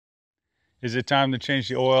Is it time to change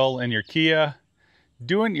the oil in your Kia?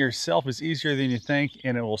 Doing it yourself is easier than you think,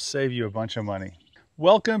 and it will save you a bunch of money.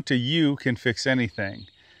 Welcome to You Can Fix Anything.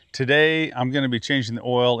 Today, I'm going to be changing the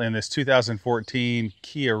oil in this 2014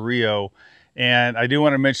 Kia Rio. And I do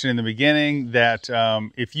want to mention in the beginning that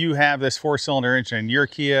if you have this 4-cylinder engine in your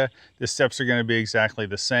Kia, the steps are going to be exactly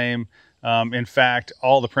the same. In fact,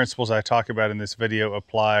 all the principles I talk about in this video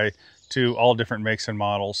apply to all different makes and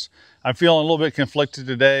models. I'm feeling a little bit conflicted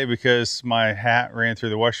today because my hat ran through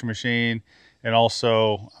the washing machine, and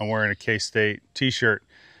also I'm wearing a K-State t-shirt.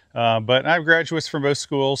 But I have graduates from both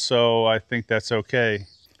schools, so I think that's okay.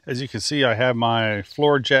 As you can see, I have my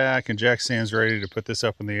floor jack and jack stands ready to put this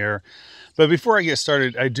up in the air. But before I get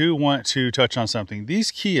started, I do want to touch on something.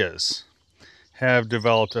 These Kias have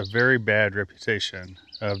developed a very bad reputation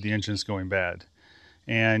of the engines going bad.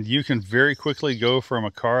 And you can very quickly go from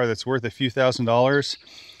a car that's worth a few $1,000s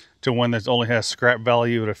to one that only has scrap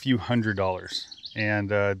value at a few $100s. And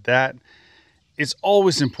that it's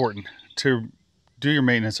always important to do your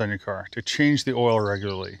maintenance on your car, to change the oil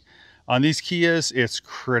regularly. On these Kias, it's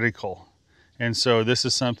critical. And so this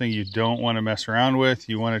is something you don't want to mess around with.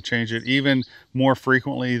 You want to change it even more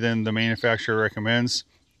frequently than the manufacturer recommends.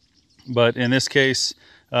 But in this case,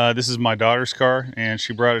 this is my daughter's car, and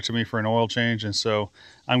she brought it to me for an oil change, and so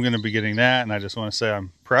I'm going to be getting that. And I just want to say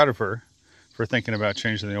I'm proud of her for thinking about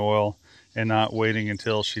changing the oil and not waiting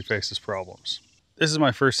until she faces problems. This is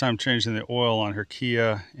my first time changing the oil on her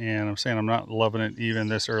Kia, and I'm saying I'm not loving it even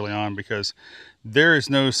this early on because there is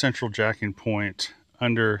no central jacking point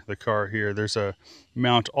under the car here. There's a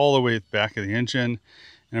mount all the way at the back of the engine,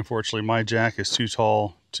 and unfortunately my jack is too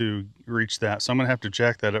tall to reach that, so I'm going to have to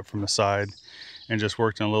jack that up from the side and just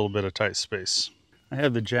worked in a little bit of tight space. I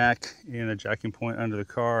have the jack and a jacking point under the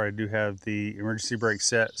car. I do have the emergency brake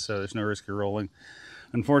set, so there's no risk of rolling.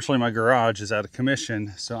 Unfortunately, my garage is out of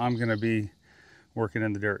commission, so I'm going to be working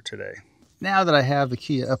in the dirt today. Now that I have the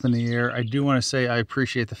Kia up in the air, I do want to say I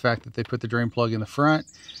appreciate the fact that they put the drain plug in the front.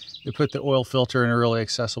 They put the oil filter in a really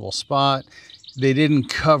accessible spot. They didn't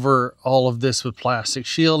cover all of this with plastic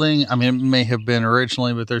shielding. I mean, it may have been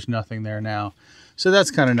originally, but there's nothing there now. So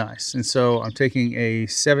that's kind of nice. And so I'm taking a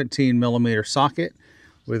 17mm socket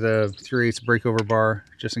with a 3/8 breakover bar,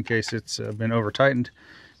 just in case it's been over tightened,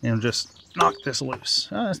 and just knock this loose.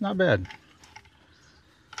 Oh, that's not bad.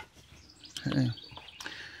 Okay.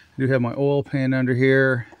 I do have my oil pan under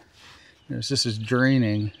here. As this is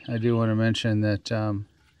draining, I do want to mention that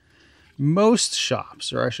most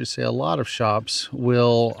shops, or I should say a lot of shops,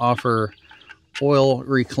 will offer oil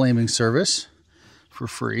reclaiming service for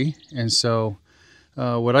free. And so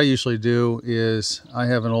what I usually do is I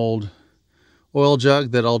have an old oil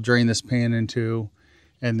jug that I'll drain this pan into,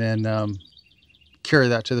 and then carry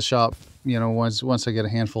that to the shop. You know, once I get a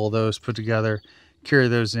handful of those put together, carry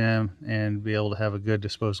those in and be able to have a good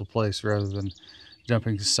disposal place rather than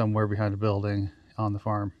dumping somewhere behind a building on the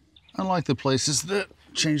farm. Unlike the places that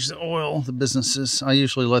change the oil, the businesses, I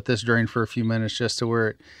usually let this drain for a few minutes just to where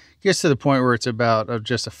it gets to the point where it's about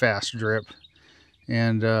just a fast drip.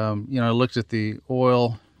 And you know, I looked at the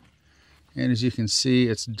oil, and as you can see,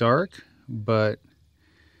 it's dark, but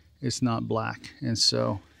it's not black, and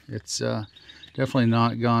so it's definitely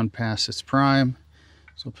not gone past its prime.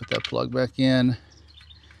 So I'll put that plug back in,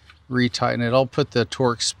 retighten it. I'll put the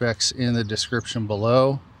torque specs in the description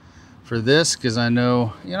below for this, because I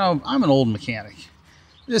know, you know, I'm an old mechanic.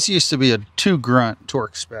 This used to be a 2-grunt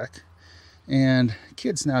torque spec, and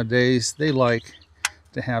kids nowadays, they like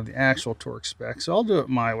to have the actual torque spec. So I'll do it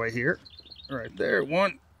my way here. Right there,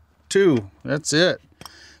 1, 2, that's it.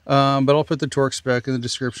 But I'll put the torque spec in the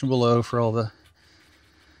description below for all the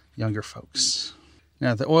younger folks.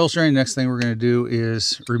 Now the oil's drained, next thing we're going to do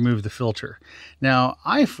is remove the filter. Now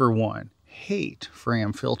I, for one, hate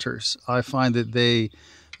Fram filters. I find that they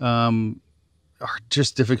are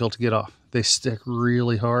just difficult to get off. They stick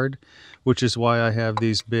really hard, which is why I have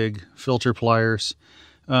these big filter pliers,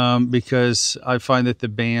 because I find that the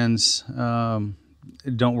bands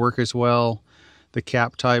don't work as well. The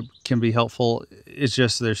cap type can be helpful. It's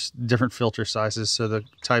just there's different filter sizes, so the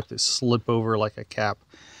type that slip over like a cap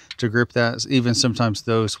to grip that, even sometimes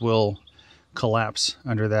those will collapse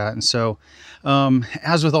under that. And so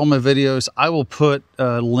as with all my videos, I will put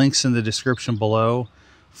links in the description below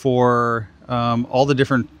for all the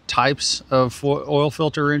different types of oil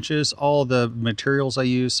filter wrenches, all the materials I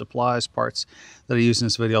use, supplies, parts that I use in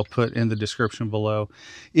this video, I'll put in the description below.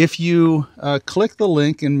 If you click the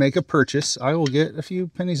link and make a purchase, I will get a few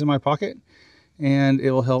pennies in my pocket, and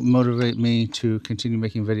it will help motivate me to continue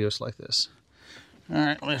making videos like this. All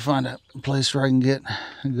right, let me find a place where I can get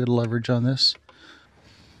a good leverage on this.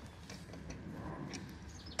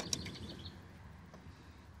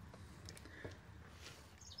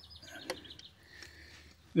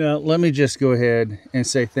 Now, let me just go ahead and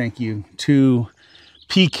say thank you to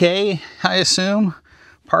PK, I assume.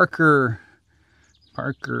 Parker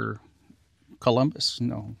Columbus.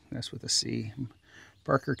 No, that's with a C.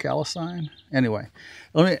 Parker Calicine. Anyway,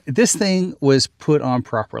 this thing was put on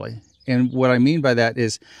properly. And what I mean by that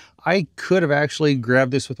is I could have actually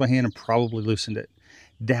grabbed this with my hand and probably loosened it.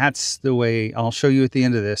 That's the way, I'll show you at the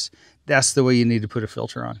end of this, that's the way you need to put a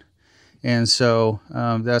filter on. And so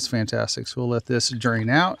that's fantastic. So we'll let this drain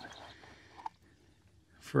out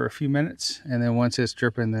for a few minutes. And then once it's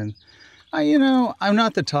dripping, then I'm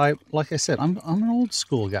not the type, like I said, I'm an old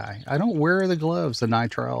school guy. I don't wear the gloves, the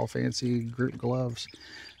nitrile fancy grip gloves.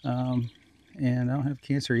 And I don't have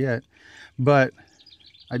cancer yet, but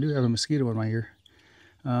I do have a mosquito in my ear.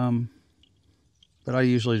 But I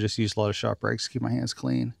usually just use a lot of shop rakes to keep my hands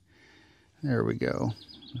clean. There we go.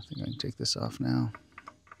 I think I can take this off now.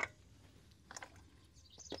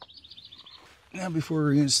 Now, before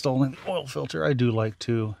reinstalling the oil filter, I do like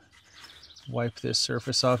to wipe this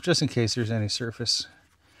surface off just in case there's any surface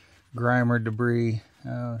grime or debris.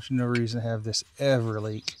 There's no reason to have this ever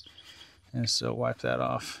leak. And so wipe that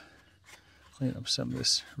off. Clean up some of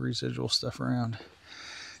this residual stuff around.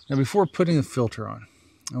 Now, before putting the filter on,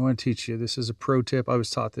 I want to teach you, this is a pro tip. I was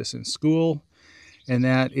taught this in school, and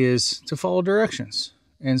that is to follow directions.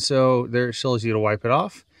 And so there it shows you to wipe it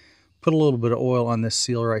off. Put a little bit of oil on this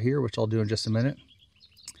seal right here, which I'll do in just a minute.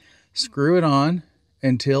 Screw it on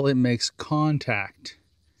until it makes contact.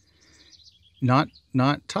 Not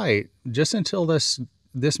tight, just until this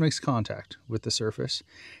makes contact with the surface.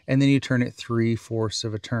 And then you turn it 3/4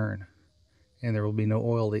 of a turn, and there will be no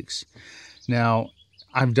oil leaks. Now,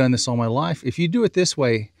 I've done this all my life. If you do it this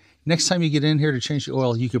way, next time you get in here to change the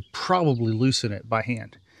oil, you could probably loosen it by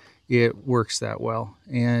hand. It works that well,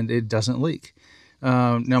 and it doesn't leak.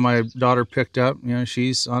 Now, my daughter picked up,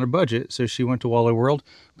 she's on a budget, so she went to Wally World,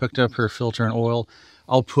 picked up her filter and oil.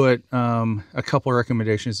 I'll put a couple of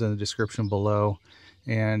recommendations in the description below,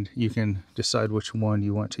 and you can decide which one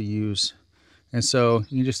you want to use. And so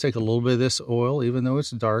you just take a little bit of this oil, even though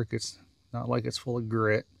it's dark, it's not like it's full of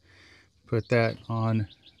grit. Put that on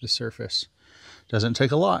the surface. Doesn't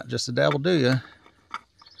take a lot, just a dab will do you.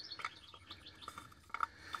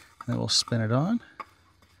 Then we'll spin it on.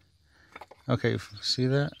 Okay, see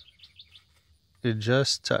that? It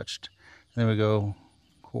just touched. Then we go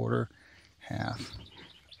quarter, half.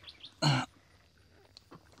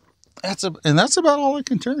 That's about all it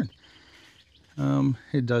can turn.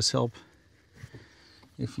 It does help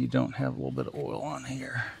if you don't have a little bit of oil on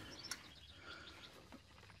here.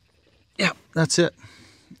 Yeah, that's it.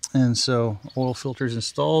 And so oil filter is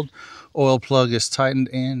installed, oil plug is tightened,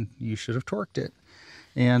 and you should have torqued it.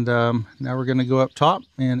 And now we're going to go up top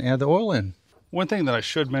and add the oil in. One thing that I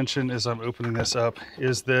should mention as I'm opening this up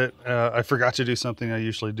is that I forgot to do something I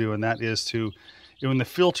usually do, and that is to, when the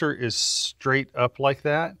filter is straight up like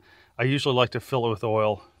that, I usually like to fill it with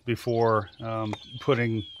oil before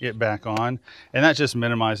putting it back on. And that just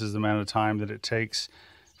minimizes the amount of time that it takes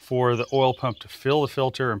for the oil pump to fill the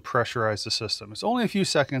filter and pressurize the system. It's only a few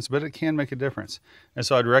seconds, but it can make a difference. And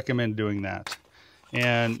so I'd recommend doing that.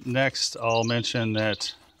 And next, I'll mention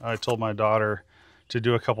that I told my daughter to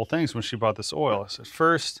do a couple things when she bought this oil. I said,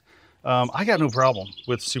 first, I got no problem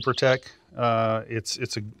with SuperTech.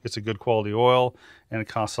 It's a good quality oil, and it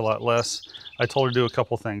costs a lot less. I told her to do a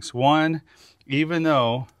couple things. One, even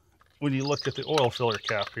though when you look at the oil filler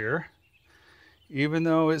cap here, even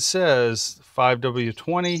though it says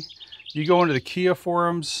 5W20, you go into the Kia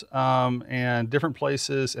forums and different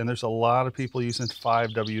places, and there's a lot of people using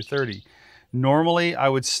 5W30. Normally, I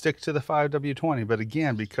would stick to the 5W20, but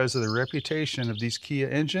again, because of the reputation of these Kia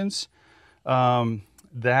engines,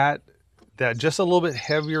 that just a little bit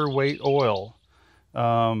heavier weight oil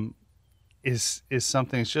is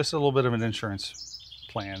something. It's just a little bit of an insurance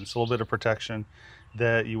plan. It's a little bit of protection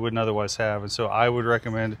that you wouldn't otherwise have. And so I would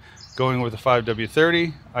recommend going with the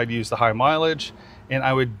 5W30. I'd use the high mileage, and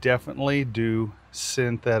I would definitely do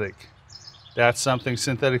synthetic. That's something,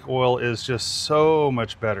 synthetic oil is just so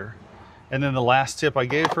much better. And then the last tip I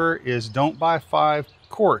gave her is don't buy 5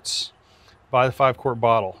 quarts. Buy the 5-quart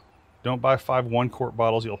bottle. Don't buy 5 1-quart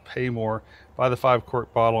bottles. You'll pay more. Buy the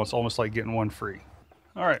 5-quart bottle. It's almost like getting one free.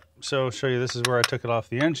 All right, so I'll show you, this is where I took it off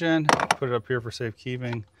the engine. Put it up here for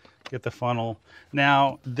safekeeping. Get the funnel.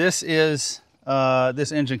 Now, this is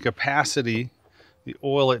this engine capacity. The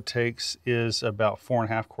oil it takes is about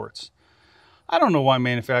 4.5 quarts. I don't know why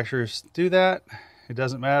manufacturers do that. It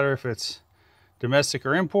doesn't matter if it's domestic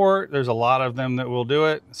or import. There's a lot of them that will do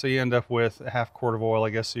it. So you end up with a 1/2 quart of oil, I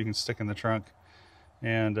guess, so you can stick in the trunk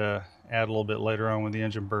and add a little bit later on when the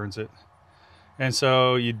engine burns it. And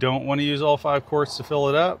so you don't want to use all 5 quarts to fill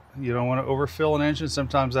it up. You don't want to overfill an engine.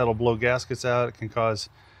 Sometimes that'll blow gaskets out. It can cause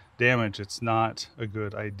damage. It's not a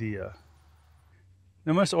good idea.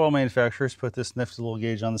 Now, most oil manufacturers put this nifty little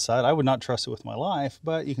gauge on the side. I would not trust it with my life,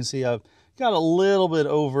 but you can see I've got a little bit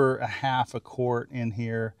over a half a quart in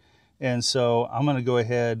here. And so I'm going to go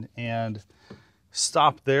ahead and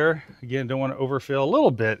stop there. Again, don't want to overfill. A little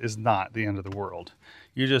bit is not the end of the world.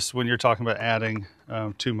 You just, when you're talking about adding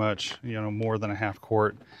too much, more than a half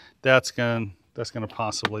quart, that's going to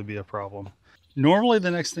possibly be a problem. Normally,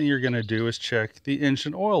 the next thing you're going to do is check the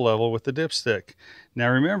engine oil level with the dipstick. Now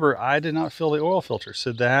remember, I did not fill the oil filter,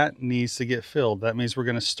 so that needs to get filled. That means we're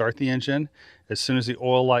going to start the engine. As soon as the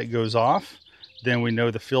oil light goes off, then we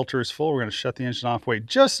know the filter is full. We're going to shut the engine off, wait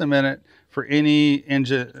just a minute for any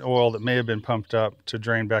engine oil that may have been pumped up to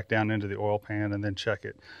drain back down into the oil pan, and then check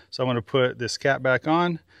it. So I'm going to put this cap back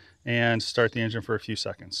on and start the engine for a few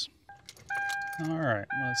seconds. All right,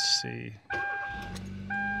 let's see.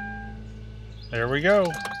 There we go.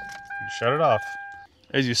 You shut it off.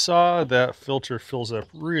 As you saw, that filter fills up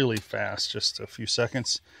really fast, just a few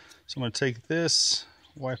seconds. So I'm going to take this,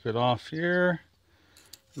 wipe it off here,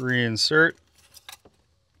 reinsert,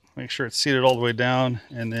 make sure it's seated all the way down,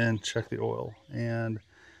 and then check the oil. And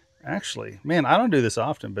actually, man, I don't do this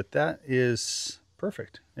often, but that is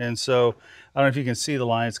perfect. And so I don't know if you can see the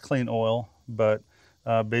line, it's clean oil, but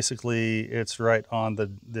basically it's right on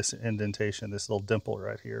this indentation, this little dimple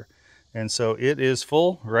right here. And so it is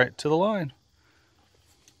full right to the line.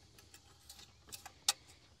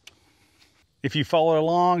 If you followed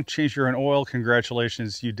along, changed your own oil,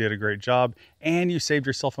 congratulations, you did a great job and you saved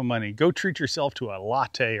yourself some money. Go treat yourself to a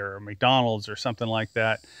latte or a McDonald's or something like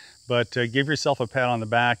that. But give yourself a pat on the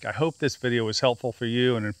back. I hope this video was helpful for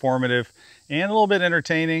you and informative and a little bit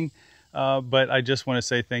entertaining. But I just want to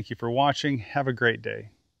say thank you for watching. Have a great day.